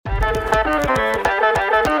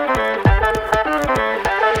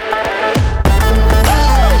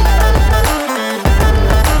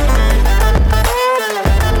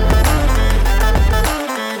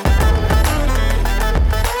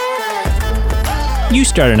You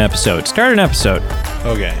start an episode. Start an episode.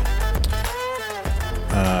 Okay.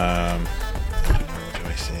 What do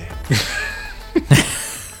I say?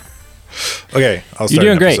 Okay, I'll start You're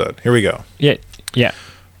doing an great. episode. Here we go. Yeah.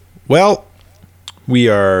 Well, we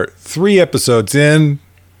are 3 episodes in,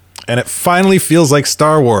 and it finally feels like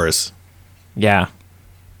Star Wars. Yeah.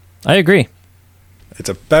 I agree. It's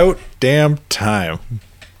about damn time.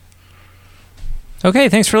 Okay,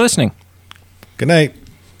 thanks for listening. Good night.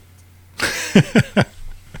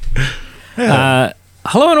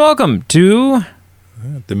 Hello and welcome to...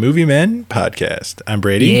 The Movie Men Podcast. I'm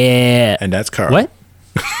Brady. Yeah. And that's Carl. What?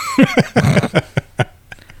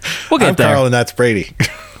 We'll get I'm there. Carl and that's Brady.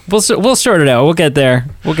 We'll sort it out. We'll get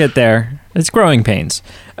there. It's growing pains.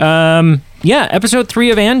 Episode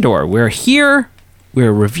 3 of Andor. We're here.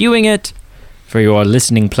 We're reviewing it for your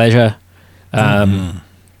listening pleasure.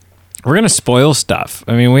 We're gonna spoil stuff.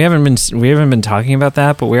 I mean, we haven't been talking about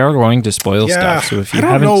that, but we are going to spoil stuff. So if you I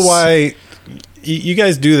don't know why you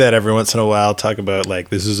guys do that every once in a while. Talk about like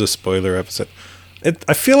this is a spoiler episode.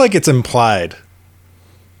 I feel like it's implied.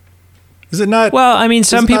 Is it not? Well, I mean,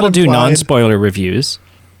 some people do implied? non-spoiler reviews.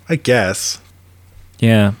 I guess.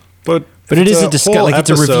 Yeah, But it is a whole discussion. Like it's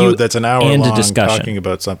a episode review that's an hour and long a discussion. talking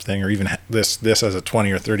about something, or even this as a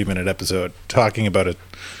 20 or 30 minute episode talking about a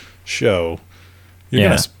show.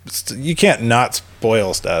 You can't not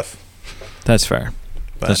spoil stuff. That's fair.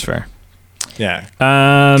 But, That's fair. Yeah.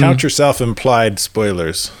 Count yourself implied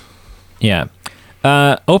spoilers. Yeah.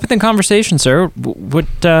 Open the conversation, sir. What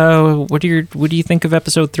do you think of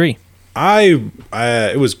episode 3? I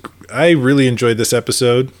really enjoyed this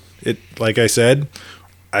episode. It, like I said,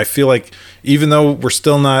 I feel like even though we're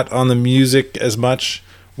still not on the music as much,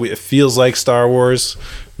 it feels like Star Wars.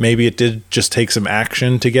 Maybe it did just take some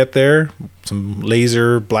action to get there, some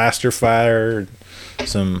laser blaster fire,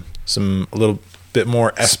 some a little bit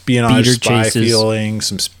more espionage Speeder spy chases. feeling,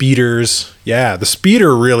 some speeders. Yeah, the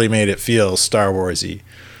speeder really made it feel Star Warsy.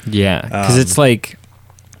 Yeah, because it's like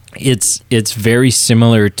it's very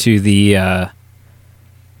similar to the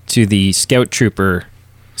Scout Trooper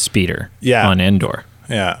speeder on Andor.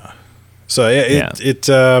 Yeah. So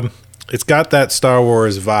it's got that Star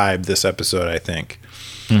Wars vibe this episode, I think.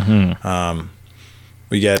 Mm-hmm. I'm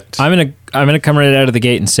gonna come right out of the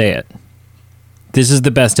gate and say it. This is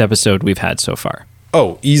the best episode we've had so far.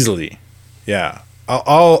 Oh, easily. Yeah.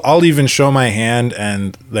 I'll even show my hand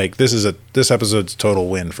and like this episode's a total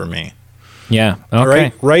win for me. Yeah.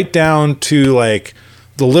 Okay. Right down to like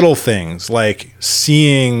the little things, like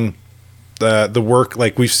seeing the work.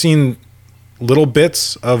 Like we've seen little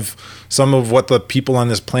bits of some of what the people on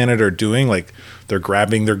this planet are doing. Like they're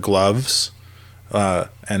grabbing their gloves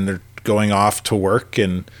and they're going off to work,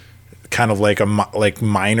 and kind of like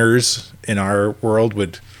miners in our world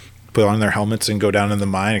would put on their helmets and go down in the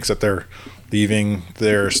mine, except they're leaving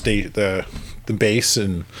their the base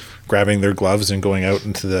and grabbing their gloves and going out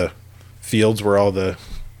into the fields where all the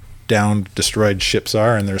destroyed ships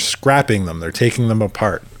are, and they're scrapping them. They're taking them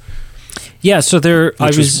apart. Yeah, so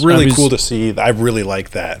Which was really cool to see. I really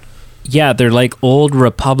like that. Yeah, they're like old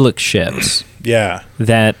Republic ships. Yeah.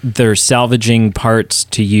 That they're salvaging parts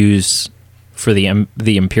to use for the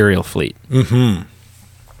Imperial fleet. Mm-hmm.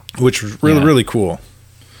 Which was really cool.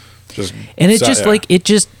 It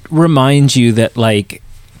just reminds you that like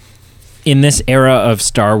in this era of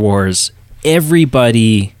Star Wars,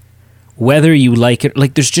 everybody, whether you like it,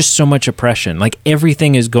 like there's just so much oppression. Like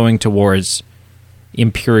everything is going towards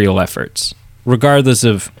Imperial efforts, regardless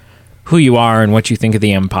of who you are and what you think of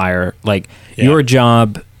the Empire. Like your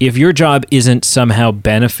job, if your job isn't somehow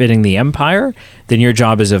benefiting the Empire, then your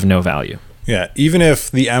job is of no value. Yeah, even if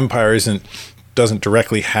the Empire doesn't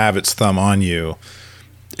directly have its thumb on you,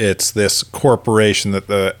 it's this corporation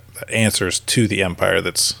that answers to the Empire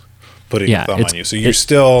that's putting the thumb on you. So you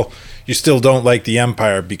still don't like the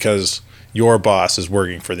Empire because your boss is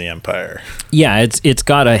working for the Empire. Yeah, it's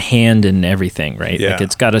got a hand in everything, right? Yeah. Like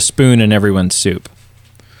it's got a spoon in everyone's soup.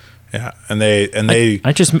 Yeah, and they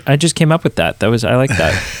I just came up with that. I like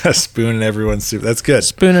that. A spoon in everyone's soup. That's good.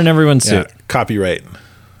 Spoon in everyone's soup. Copyright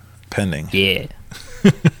pending. Yeah.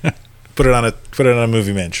 Put it on a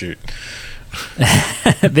Movie Man shoot.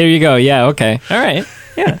 There you go. Yeah. Okay. All right.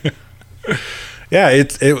 Yeah. Yeah.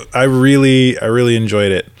 I really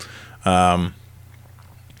enjoyed it.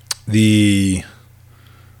 The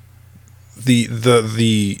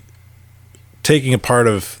taking apart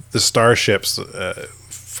of the starships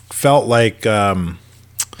felt like the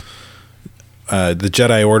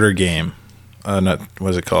Jedi Order game. What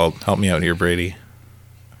was it called? Help me out here, Brady.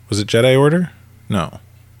 Was it Jedi Order? No.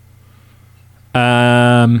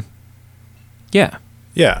 Yeah.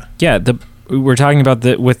 We're talking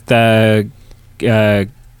about with the not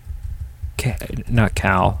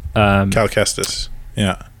Cal. Cal Kestis.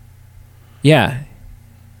 Yeah. Yeah.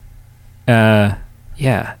 Yeah.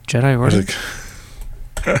 Jedi Order.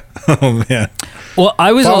 Oh man. Well,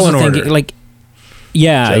 I was Fallen also thinking Order. like,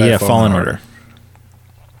 yeah, Jedi yeah, Fallen Fallen Order.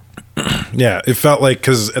 Yeah, it felt like,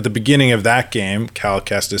 because at the beginning of that game, Cal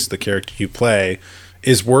Kestis, the character you play,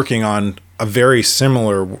 is working on a very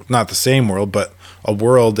similar, not the same world, but a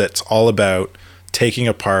world that's all about taking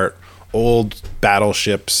apart old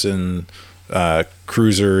battleships and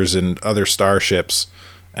cruisers and other starships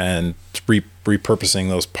and repurposing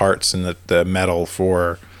those parts and the metal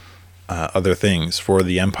for other things for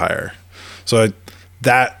the Empire. So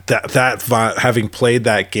having played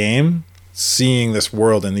that game, seeing this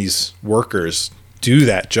world and these workers do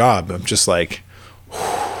that job, I'm just like,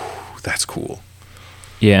 that's cool.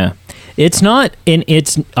 Yeah. It's not, and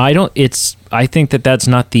I think that that's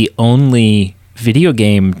not the only video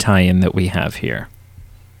game tie-in that we have here.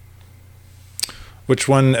 Which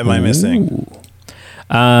one am I missing?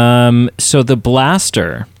 So the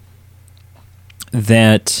blaster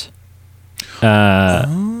that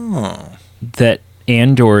that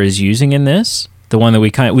Andor is using in this, the one that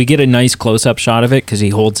we get a nice close-up shot of it because he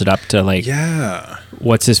holds it up to like,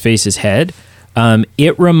 what's his face's head.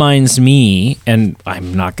 It reminds me, and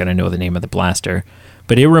I'm not going to know the name of the blaster,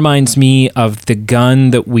 but it reminds me of the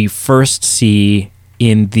gun that we first see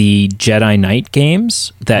in the Jedi Knight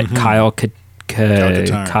games that Kyle Katarn?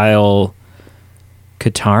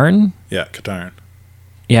 Yeah, Katarn.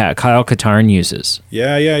 Yeah, Kyle Katarn uses.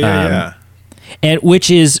 Yeah. And which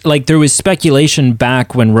is like, there was speculation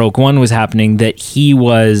back when Rogue One was happening that he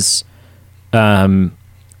was,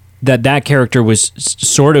 that character was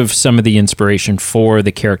sort of some of the inspiration for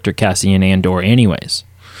the character Cassian Andor anyways.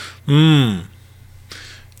 And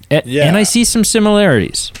I see some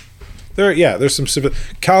similarities. There's some this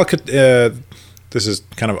is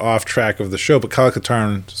kind of off track of the show, but Kyle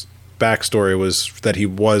Katarn's backstory was that he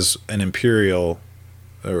was an Imperial,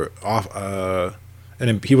 he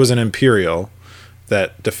was an Imperial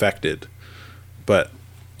that defected. But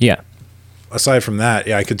yeah, aside from that,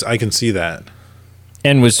 I can see that.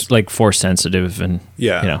 And was like Force sensitive and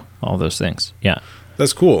all those things. Yeah,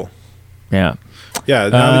 that's cool. Yeah. Now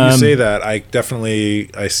that you say that, I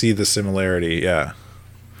see the similarity. Yeah,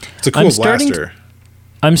 it's a cool blaster.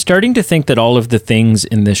 I'm starting to think that all of the things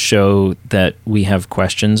in this show that we have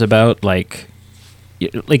questions about, like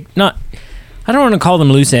not, I don't want to call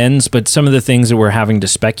them loose ends, but some of the things that we're having to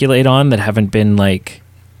speculate on that haven't been like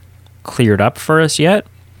cleared up for us yet,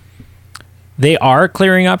 they are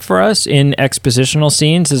clearing up for us in expositional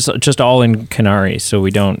scenes. It's just all in Kenari, so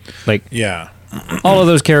we don't like. Yeah. All of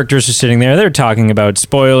those characters are sitting there. They're talking about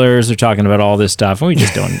spoilers. They're talking about all this stuff, and we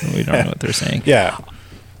just don't know what they're saying. Yeah.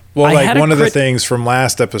 Well, like one of the things from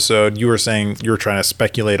last episode, you were saying you were trying to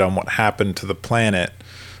speculate on what happened to the planet,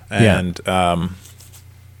 and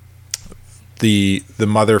the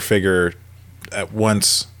mother figure,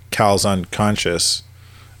 once Cal's unconscious,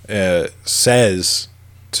 says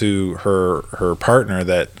to her partner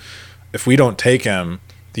that if we don't take him,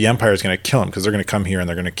 the Empire is going to kill him, because they're going to come here and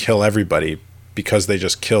they're going to kill everybody because they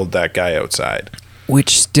just killed that guy outside.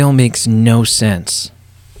 Which still makes no sense.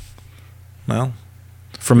 Well,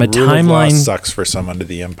 from a timeline, sucks for someone to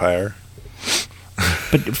the Empire.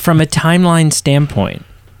 But from a timeline standpoint,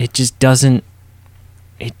 it just doesn't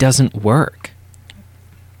work.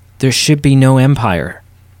 There should be no Empire.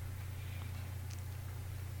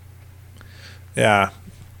 Yeah.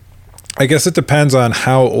 I guess it depends on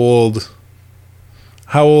how old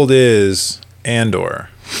is Andor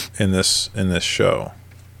in this show.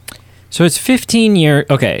 So it's 15 years.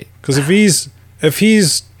 Okay. Because if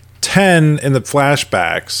he's 10 in the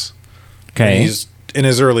flashbacks, okay, and he's in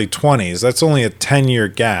his early 20s, that's only a 10-year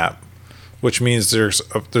gap, which means there's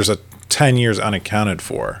a 10 years unaccounted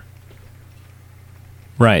for.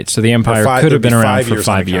 Right. So the Empire could have been around for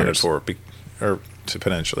 5 years. Or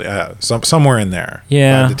potentially, somewhere in there.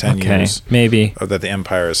 Yeah. 5 to 10 years. Maybe. That the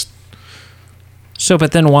Empire is. So,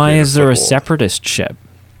 but then why is there a separatist ship?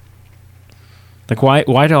 Like,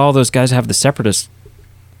 why do all those guys have the separatist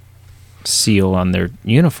seal on their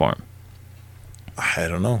uniform? I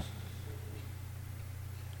don't know.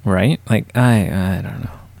 Right? Like, I don't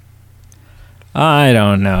know. I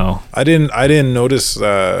don't know. I didn't notice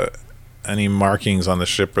any markings on the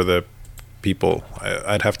ship or the people.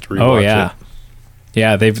 I'd have to rewatch it.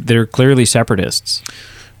 Yeah, they're clearly separatists.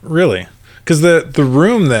 Really? Because the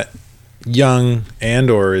room that young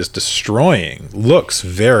Andor is destroying looks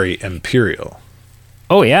very Imperial.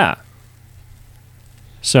 Oh, yeah.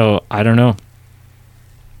 So, I don't know.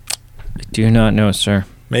 I do not know, sir.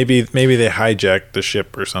 Maybe they hijacked the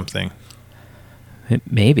ship or something.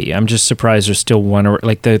 Maybe. I'm just surprised there's still one, or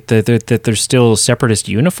like that there's still separatist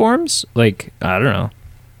uniforms. Like, I don't know.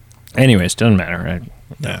 Anyways, doesn't matter.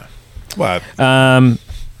 Yeah. What?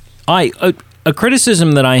 A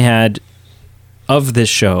criticism that I had of this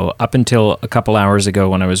show up until a couple hours ago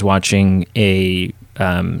when I was watching a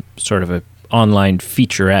sort of a online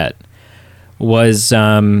featurette was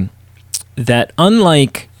that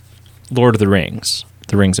unlike Lord of the Rings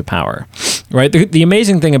of Power, right? The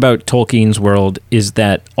amazing thing about Tolkien's world is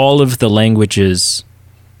that all of the languages,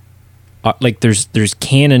 like there's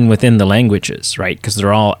canon within the languages, right? Because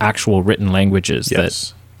they're all actual written languages.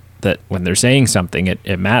 Yes. That when they're saying something,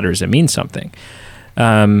 it matters. It means something.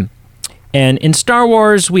 And in Star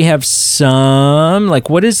Wars, we have some,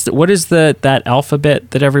 like, what is that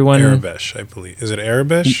alphabet that everyone... Arabish, I believe. Is it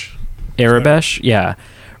Arabish? Arabish, yeah.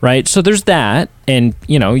 Right, so there's that, and,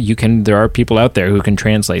 there are people out there who can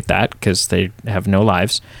translate that because they have no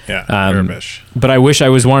lives. Yeah, Arabish. But I wish I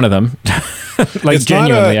was one of them. Like, it's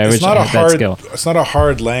genuinely, I wish I had that skill. It's not a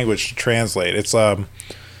hard language to translate. It's,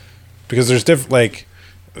 because there's different, like,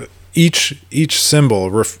 each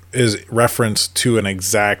symbol is referenced to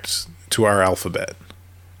to our alphabet.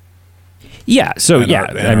 Yeah, so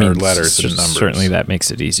I mean, letters and numbers. Certainly that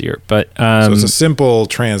makes it easier. But so it's a simple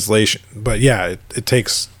translation. But yeah,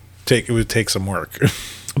 it would take some work.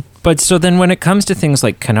 But so then when it comes to things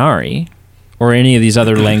like Canary or any of these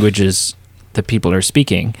other languages that people are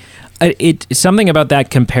speaking, something about that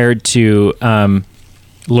compared to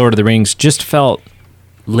Lord of the Rings just felt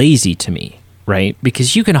lazy to me. Right?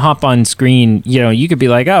 Because you can hop on screen, you could be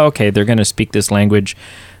like, oh, okay, they're going to speak this language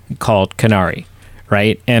called Canary,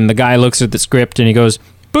 right? And the guy looks at the script and he goes,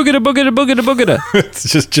 boogada, boogada, boogada, boogada. It's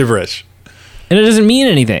just gibberish. And it doesn't mean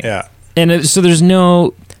anything. Yeah. And so there's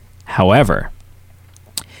no... However,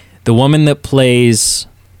 the woman that plays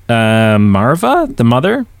Marva, the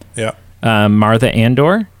mother, Martha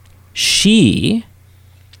Andor, she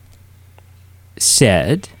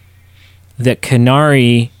said that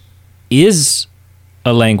Canary is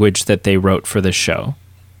a language that they wrote for the show,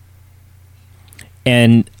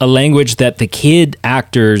 and a language that the kid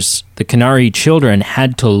actors, the Canary children,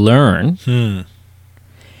 had to learn. And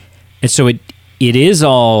so it is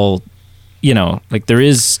all, like there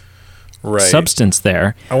is substance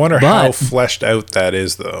there. I wonder how fleshed out that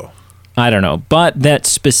is, though. I don't know. But that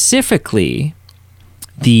specifically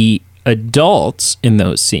the adults in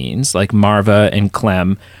those scenes, like Marva and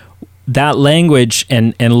Clem, that language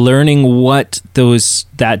and learning what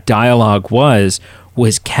that dialogue was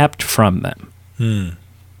kept from them.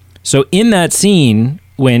 So in that scene,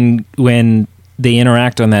 when they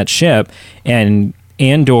interact on that ship and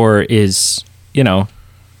Andor is,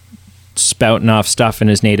 spouting off stuff in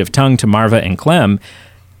his native tongue to Marva and Clem,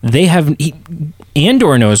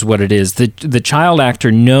 Andor knows what it is. The child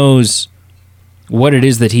actor knows what it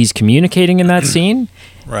is that he's communicating in that scene.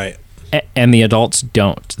 Right. And the adults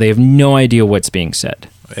don't. They have no idea what's being said.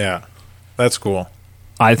 Yeah, that's cool.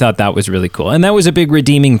 I thought that was really cool. And that was a big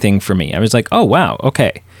redeeming thing for me. I was like, oh, wow,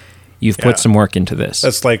 okay. You've put some work into this.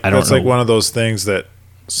 That's like one of those things that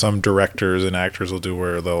some directors and actors will do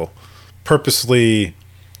where they'll purposely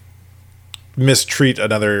mistreat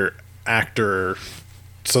another actor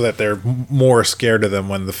so that they're more scared of them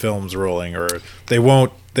when the film's rolling, or they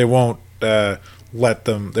won't hang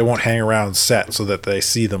around set so that they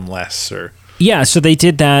see them less. Or so they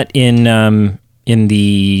did that in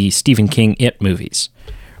the Stephen King It movies,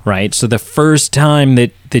 right? So the first time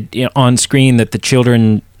that on screen that the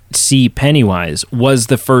children see Pennywise was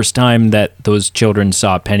the first time that those children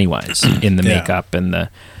saw Pennywise in the makeup and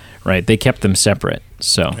they kept them separate.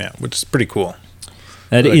 So which is pretty cool.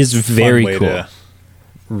 That is very cool.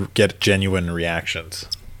 To get genuine reactions.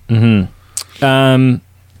 Really,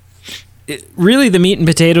 the meat and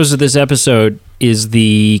potatoes of this episode is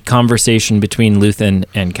the conversation between Luthen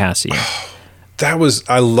and Cassian.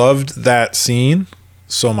 I loved that scene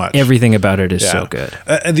so much. Everything about it is so good.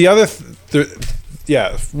 And the other,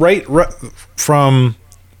 right from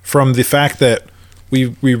the fact that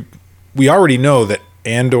we already know that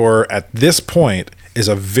Andor at this point is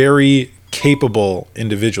a very capable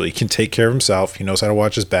individual. He can take care of himself. He knows how to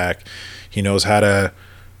watch his back. He knows how to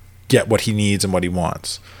get what he needs and what he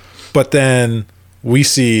wants. But then we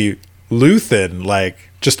see Luthen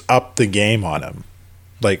just up the game on him.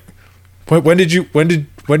 Like, when did you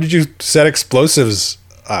set explosives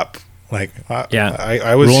up? Like,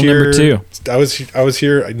 I was rule here. Number 2. I was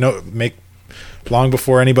here. Long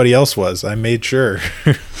before anybody else was. I made sure.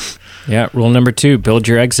 Yeah, rule number 2: build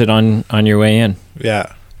your exit on your way in.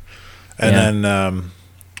 Yeah, and then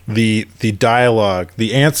the dialogue,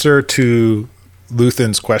 the answer to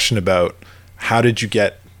Luthen's question about how did you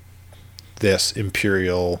get this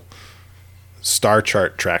Imperial star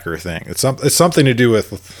chart tracker thing. It's something to do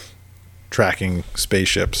with tracking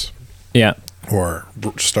spaceships. Yeah. Or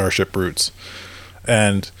starship routes.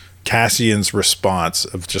 And Cassian's response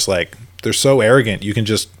of just like, they're so arrogant. You can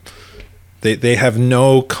just, they have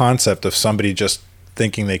no concept of somebody just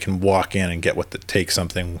thinking they can walk in and take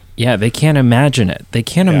something. Yeah, they can't imagine it. They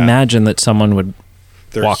can't imagine that someone would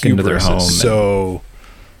walk into their home. So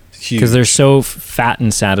huge. Because they're so fat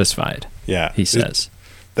and satisfied. Yeah. He says.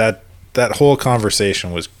 That whole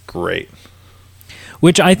conversation was great.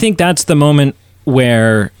 Which I think that's the moment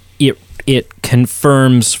where it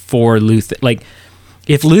confirms for Luthen. Like,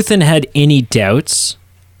 if Luthen had any doubts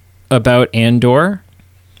about Andor,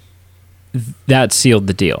 that sealed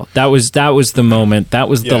the deal. That was the moment. That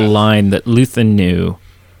was the line that Luthen knew,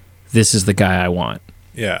 this is the guy I want.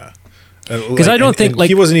 Yeah. Because I don't think, like...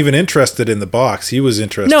 He wasn't even interested in the box. He was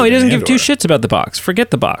interested in No, he doesn't Andor. give two shits about the box.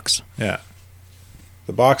 Forget the box. Yeah.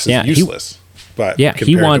 The box is useless. But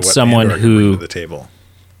he wants someone Andor can bring to the table.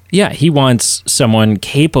 Yeah, he wants someone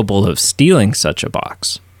capable of stealing such a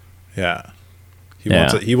box. Yeah.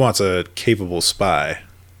 He wants a capable spy.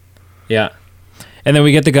 Yeah. And then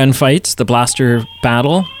we get the gunfights, the blaster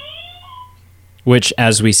battle, which,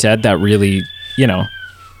 as we said, that really,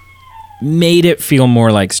 made it feel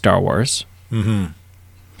more like Star Wars. Mm-hmm.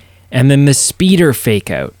 And then the speeder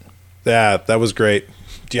fake out. Yeah, that was great.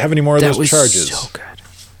 Do you have any more of those charges? That was so good.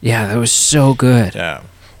 Yeah, that was so good. Yeah.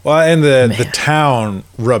 Well, and the town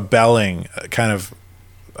rebelling, kind of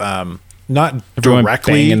not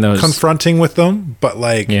directly confronting with them, but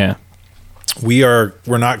like, we're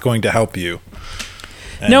not going to help you.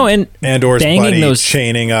 And Andor's buddy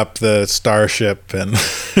chaining up the starship and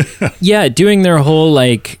doing their whole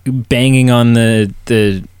like banging on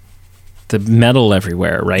the metal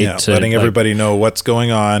everywhere, right? Yeah, letting everybody know what's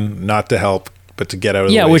going on, not to help, but to get out of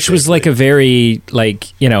the way. Yeah, which was like a very like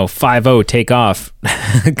 5-0 take off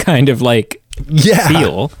kind of like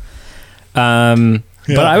feel. But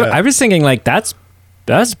I was thinking like that's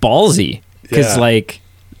ballsy, because like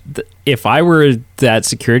if I were that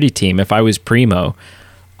security team, if I was Primo,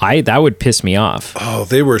 that would piss me off. Oh,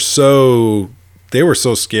 they were so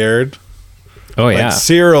scared. Oh yeah, like,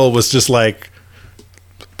 Cyril was just like,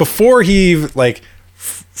 before he like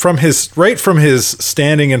from his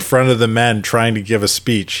standing in front of the men trying to give a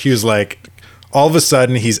speech, he was like, all of a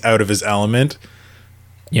sudden he's out of his element.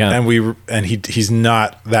 Yeah, and he's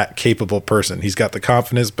not that capable person. He's got the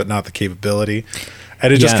confidence, but not the capability,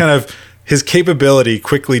 and it just kind of, his capability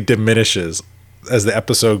quickly diminishes as the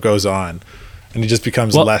episode goes on, and he just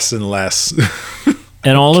becomes less and less.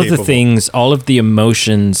 And all of the things, all of the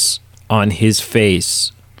emotions on his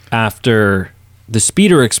face after the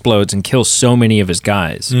speeder explodes and kills so many of his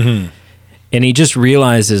guys, and he just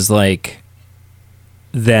realizes like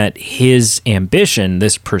that his ambition,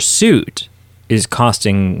 this pursuit, is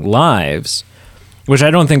costing lives, which I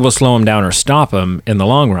don't think will slow him down or stop him in the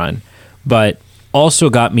long run, but also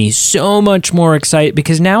got me so much more excited,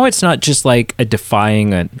 because now it's not just like a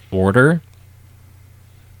defying an order.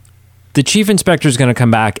 The chief inspector is going to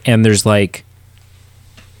come back and there's like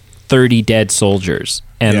 30 dead soldiers,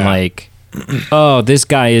 and like, oh, this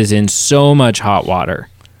guy is in so much hot water.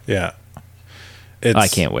 Yeah. I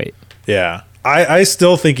can't wait. Yeah. I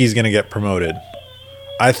still think he's going to get promoted.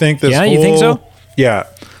 I think this you think so? Yeah.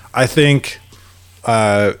 I think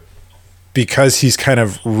because he's kind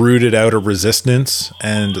of rooted out a resistance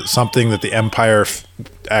and something that the Empire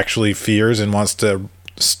actually fears and wants to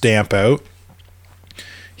stamp out,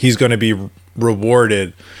 he's going to be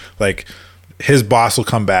rewarded. Like, his boss will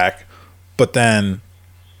come back, but then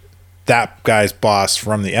that guy's boss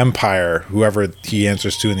from the Empire, whoever he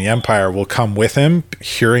answers to in the Empire, will come with him,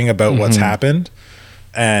 hearing about what's happened,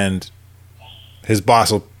 and his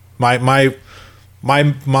boss will. My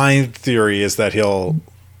theory is that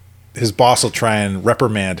his boss will try and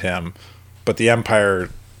reprimand him, but the Empire,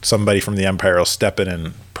 somebody from the Empire, will step in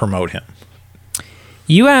and promote him.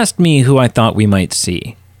 You asked me who I thought we might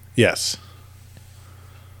see. Yes.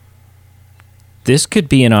 This could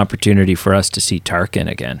be an opportunity for us to see Tarkin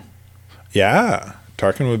again. Yeah,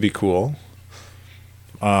 Tarkin would be cool.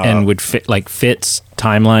 And would fits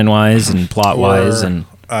timeline-wise and plot-wise. And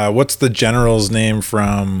what's the general's name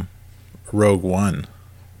from Rogue One?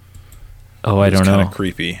 Oh, I don't know. Kind of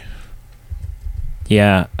creepy.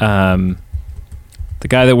 Yeah, the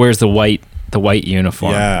guy that wears the white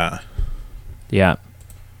uniform. Yeah.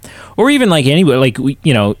 Or even like anybody, like,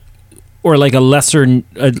 or like a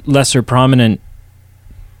lesser prominent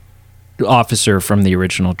officer from the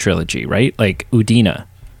original trilogy, right? Like Udina.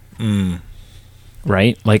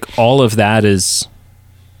 Right? Like, all of that is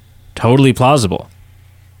totally plausible.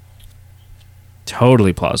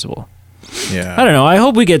 Totally plausible. Yeah. I don't know. I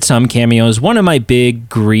hope we get some cameos. One of my big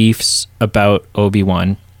griefs about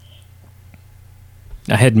Obi-Wan,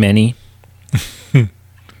 I had many,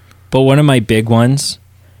 but one of my big ones,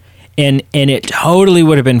 and it totally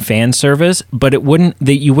would have been fan service, but you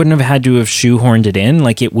wouldn't have had to have shoehorned it in.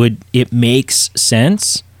 Like it makes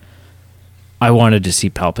sense. I wanted to see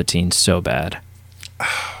Palpatine so bad.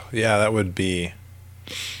 Yeah, that would be.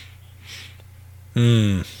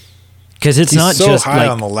 Because it's not so just high like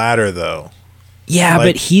on the ladder, though. Yeah, Like-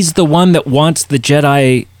 but he's the one that wants the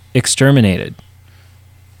Jedi exterminated.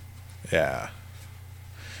 Yeah.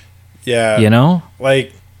 Yeah. You know?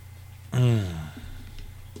 Like,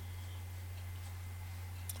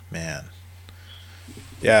 man.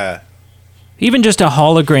 Yeah. Even just a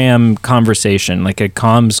hologram conversation, like a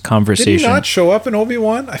comms Did conversation. he not show up in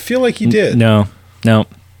Obi-Wan? I feel like he did. No.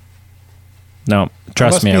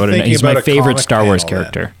 Trust must me, be I would have. thinking He's my about a favorite comic Star Wars panel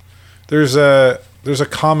then. character. There's a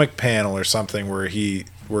comic panel or something where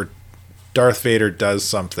Darth Vader does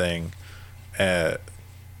something, and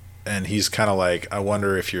he's kind of like, I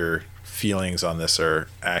wonder if your feelings on this are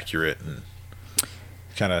accurate, and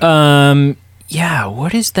kind of. Yeah,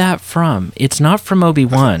 what is that from? It's not from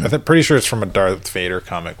Obi-Wan. I'm pretty sure it's from a Darth Vader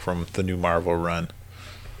comic from the new Marvel run.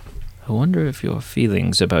 I wonder if your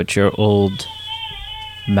feelings about your old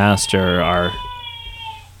master are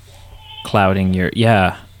clouding your...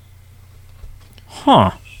 Yeah.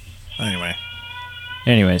 Huh.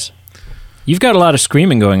 Anyways. You've got a lot of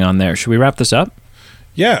screaming going on there. Should we wrap this up?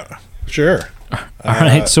 Yeah, sure. All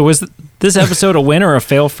right. So was this episode a win or a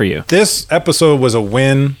fail for you? This episode was a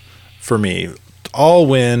win for me. All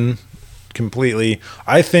win completely.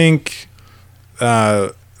 I think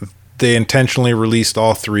they intentionally released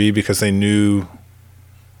all three because they knew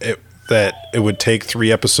that it would take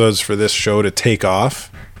 3 episodes for this show to take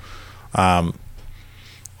off. And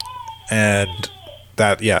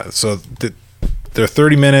that, yeah, so they're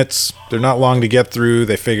 30 minutes. They're not long to get through.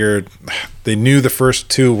 They knew the first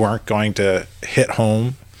 2 weren't going to hit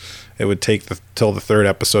home. It would take till the 3rd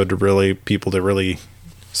episode to people to really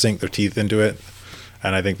sink their teeth into it.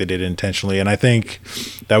 And I think they did it intentionally. And I think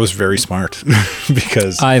that was very smart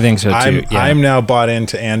because I think so too. I'm now bought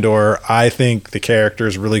into Andor. I think the character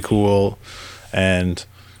is really cool, and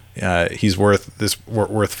he's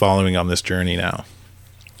worth following on this journey now.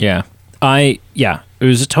 Yeah. It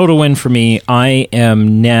was a total win for me. I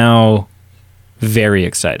am now very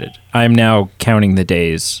excited. I'm now counting the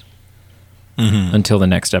days until the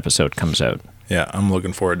next episode comes out. Yeah, I'm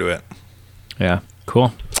looking forward to it. Yeah,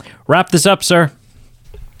 cool. Wrap this up, sir.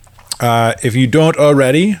 If you don't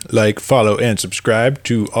already, follow and subscribe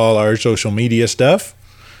to all our social media stuff,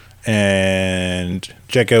 and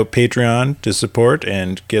check out Patreon to support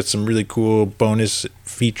and get some really cool bonus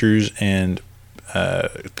features and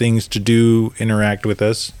things to do, interact with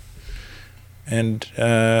us. And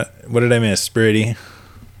what did I miss, Brady?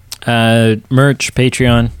 Merch,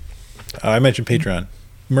 Patreon. I mentioned Patreon.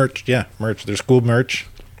 Merch, yeah, merch. There's cool merch.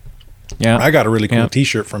 Yeah. I got a really cool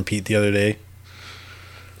t-shirt from Pete the other day.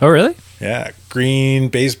 Oh, really? Yeah, green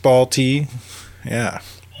baseball tee. Yeah.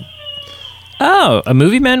 Oh, a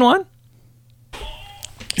Movie Man one?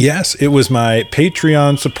 Yes, it was my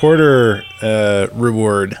Patreon supporter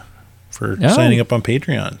reward for signing up on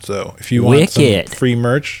Patreon. So if you want some free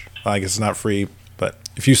merch, I guess it's not free, but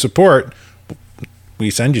if you support, we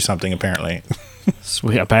send you something apparently.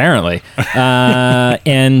 Sweet, apparently.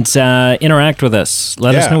 And interact with us.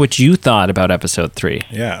 Let us know what you thought about episode 3.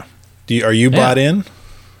 Yeah. Are you bought in?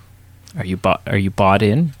 Are you bought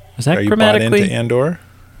in? Is that Are you grammatically? bought into Andor?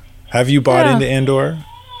 Have you bought into Andor?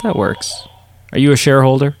 That works. Are you a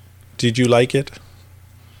shareholder? Did you like it?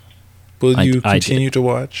 Will you continue to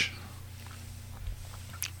watch?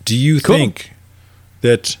 Do you think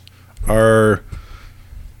that our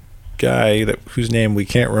guy whose name we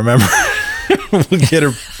can't remember will get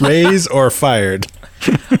a raise or fired?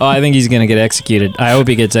 Oh, I think he's going to get executed. I hope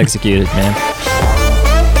he gets executed, man.